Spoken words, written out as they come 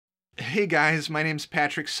Hey guys, my name's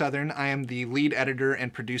Patrick Southern. I am the lead editor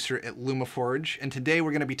and producer at LumaForge, and today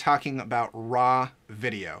we're going to be talking about raw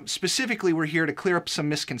video. Specifically, we're here to clear up some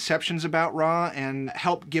misconceptions about RAW and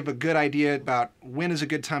help give a good idea about when is a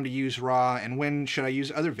good time to use RAW and when should I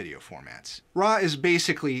use other video formats. RAW is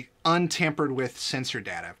basically untampered with sensor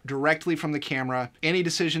data directly from the camera. Any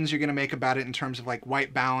decisions you're going to make about it in terms of like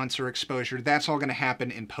white balance or exposure, that's all going to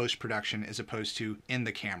happen in post-production as opposed to in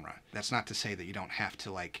the camera. That's not to say that you don't have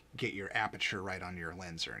to like get your aperture right on your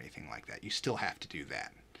lens or anything like that. You still have to do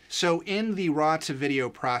that. So in the RAW to video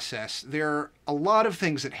process, there are a lot of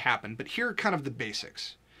things that happen, but here are kind of the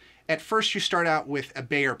basics. At first, you start out with a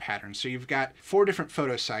Bayer pattern. So you've got 4 different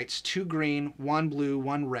photo sites, 2 green, 1 blue,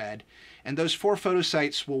 1 red, and those 4 photo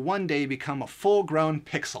sites will one day become a full-grown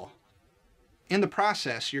pixel. In the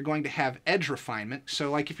process, you're going to have edge refinement. So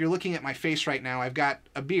like if you're looking at my face right now, I've got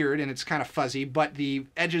a beard and it's kind of fuzzy, but the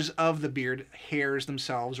edges of the beard, hairs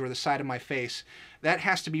themselves, or the side of my face, that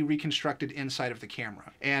has to be reconstructed inside of the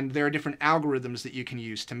camera. And there are different algorithms that you can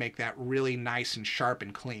use to make that really nice and sharp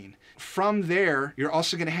and clean. From there, you're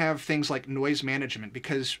also going to have things like noise management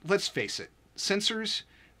because, let's face it, sensors,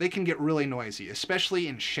 they can get really noisy, especially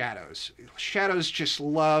in shadows. Shadows just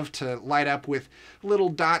love to light up with little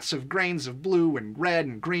dots of grains of blue and red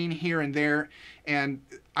and green here and there, and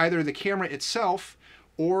either the camera itself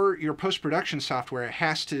or your post-production software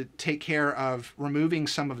has to take care of removing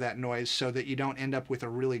some of that noise so that you don't end up with a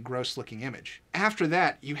really gross-looking image. After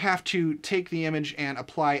that, you have to take the image and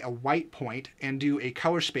apply a white point and do a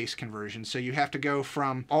color space conversion. So you have to go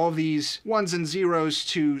from all of these ones and zeros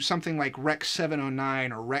to something like Rec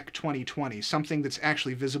 709 or Rec 2020, something that's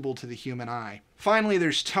actually visible to the human eye. Finally,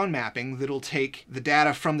 there's tone mapping that'll take the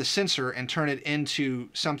data from the sensor and turn it into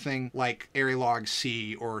something like Arri Log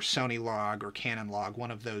C or Sony Log or Canon Log, one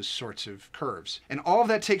of those sorts of curves. And all of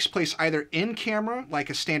that takes place either in camera, like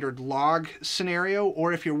a standard log scenario,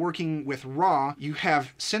 or if you're working with RAW, you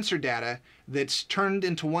have sensor data that's turned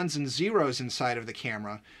into ones and zeros inside of the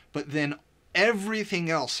camera, but then everything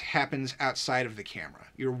else happens outside of the camera.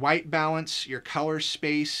 Your white balance, your color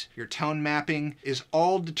space, your tone mapping is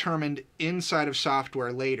all determined inside of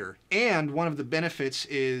software later. And one of the benefits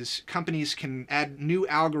is companies can add new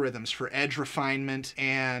algorithms for edge refinement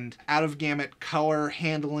and out-of-gamut color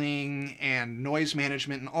handling and noise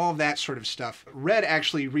management and all of that sort of stuff. Red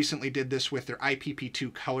actually recently did this with their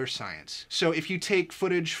IPP2 color science. So if you take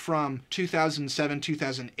footage from 2007,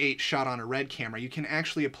 2008 shot on a Red camera, you can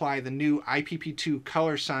actually apply the new IPP2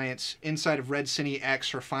 color science inside of Red Cine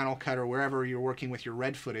X or Final Cut or wherever you're working with your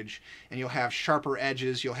Red footage, and you'll have sharper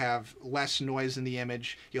edges, you'll have less noise in the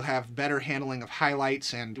image, you'll have better handling of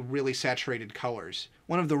highlights and really saturated colors.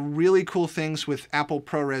 One of the really cool things with Apple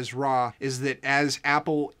ProRes RAW is that as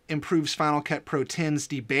Apple improves Final Cut Pro 10's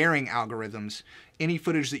debayering algorithms, any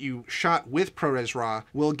footage that you shot with ProRes RAW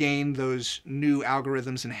will gain those new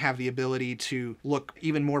algorithms and have the ability to look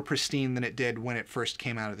even more pristine than it did when it first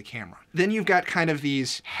came out of the camera. Then you've got kind of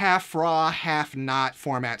these half RAW, half not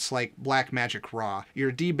formats like Blackmagic RAW.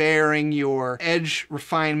 You're debayering, your edge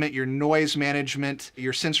refinement, your noise management,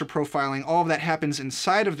 your sensor profiling, all of that happens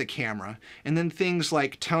inside of the camera. And then things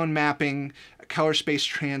like tone mapping, color space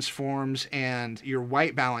transforms, and your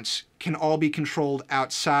white balance can all be controlled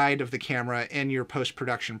outside of the camera in your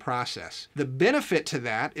post-production process. The benefit to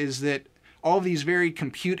that is that all these very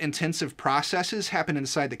compute-intensive processes happen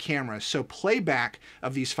inside the camera, so playback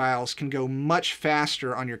of these files can go much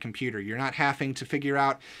faster on your computer. You're not having to figure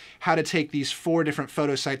out how to take these 4 different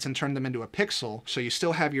photo sites and turn them into a pixel, so you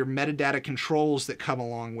still have your metadata controls that come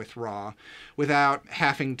along with RAW without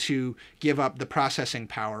having to give up the processing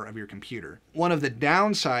power of your computer. One of the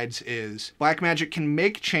downsides is Blackmagic can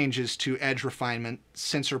make changes to edge refinement,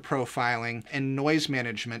 sensor profiling, and noise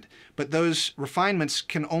management, but those refinements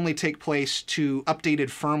can only take place to updated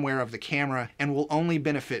firmware of the camera and will only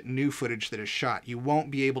benefit new footage that is shot. You won't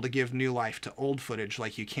be able to give new life to old footage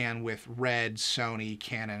like you can with Red, Sony,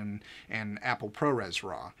 Canon, and Apple ProRes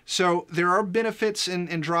RAW. So there are benefits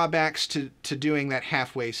and drawbacks to doing that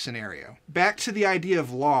halfway scenario. Back to the idea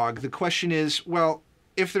of log, the question is, well,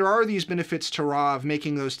 if there are these benefits to RAW of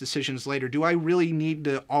making those decisions later, do I really need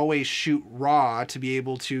to always shoot RAW to be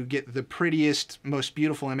able to get the prettiest, most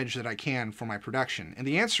beautiful image that I can for my production? And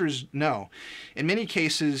the answer is no. In many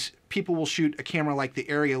cases, people will shoot a camera like the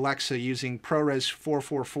Arri Alexa using ProRes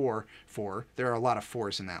 444. There are a lot of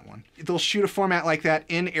 4s in that one. They'll shoot a format like that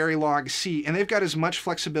in Arri Log C, and they've got as much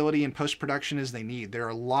flexibility in post-production as they need. There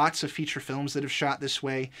are lots of feature films that have shot this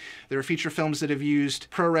way. There are feature films that have used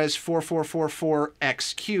ProRes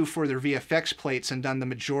 4444XQ for their VFX plates and done the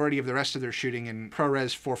majority of the rest of their shooting in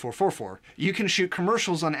ProRes 4444. You can shoot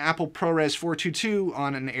commercials on Apple ProRes 422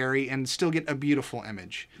 on an Arri and still get a beautiful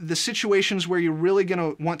image. The situations where you're really going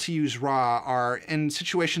to want to use RAW are in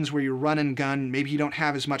situations where you run and gun, maybe you don't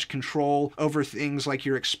have as much control over things like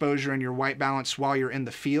your exposure and your white balance while you're in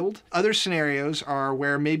the field. Other scenarios are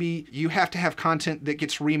where maybe you have to have content that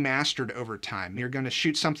gets remastered over time. You're going to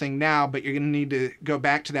shoot something now, but you're going to need to go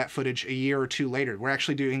back to that footage a year or two later. We're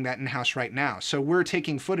actually doing that in-house right now. So we're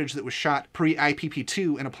taking footage that was shot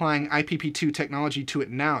pre-IPP2 and applying IPP2 technology to it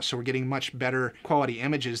now, so we're getting much better quality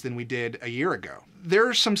images than we did a year ago. There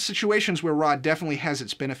are some situations where RAW definitely has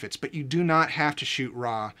its benefits, but you do not have to shoot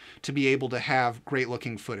RAW to be able to have great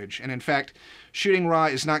looking footage. And in fact, shooting RAW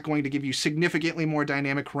is not going to give you significantly more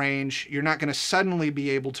dynamic range. You're not going to suddenly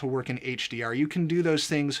be able to work in HDR. You can do those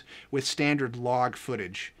things with standard log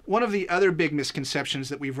footage. One of the other big misconceptions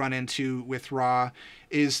that we've run into with RAW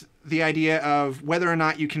is the idea of whether or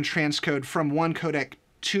not you can transcode from one codec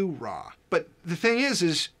to RAW. But the thing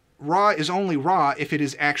is RAW is only RAW if it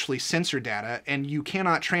is actually sensor data, and you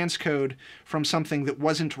cannot transcode from something that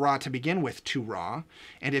wasn't RAW to begin with to RAW.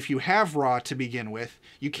 And if you have RAW to begin with,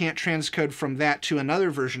 you can't transcode from that to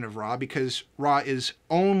another version of RAW because RAW is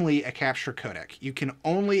only a capture codec. You can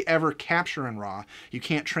only ever capture in RAW. You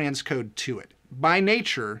can't transcode to it. By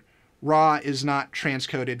nature, RAW is not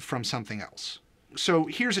transcoded from something else. So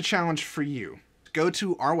here's a challenge for you. Go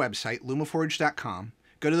to our website, lumaforge.com.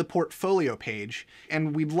 Go to the portfolio page,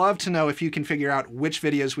 and we'd love to know if you can figure out which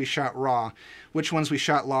videos we shot RAW, which ones we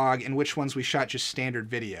shot log, and which ones we shot just standard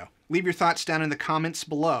video. Leave your thoughts down in the comments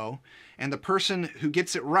below, and the person who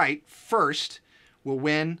gets it right first will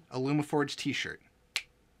win a LumaForge t-shirt.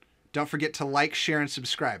 Don't forget to like, share, and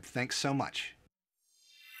subscribe. Thanks so much.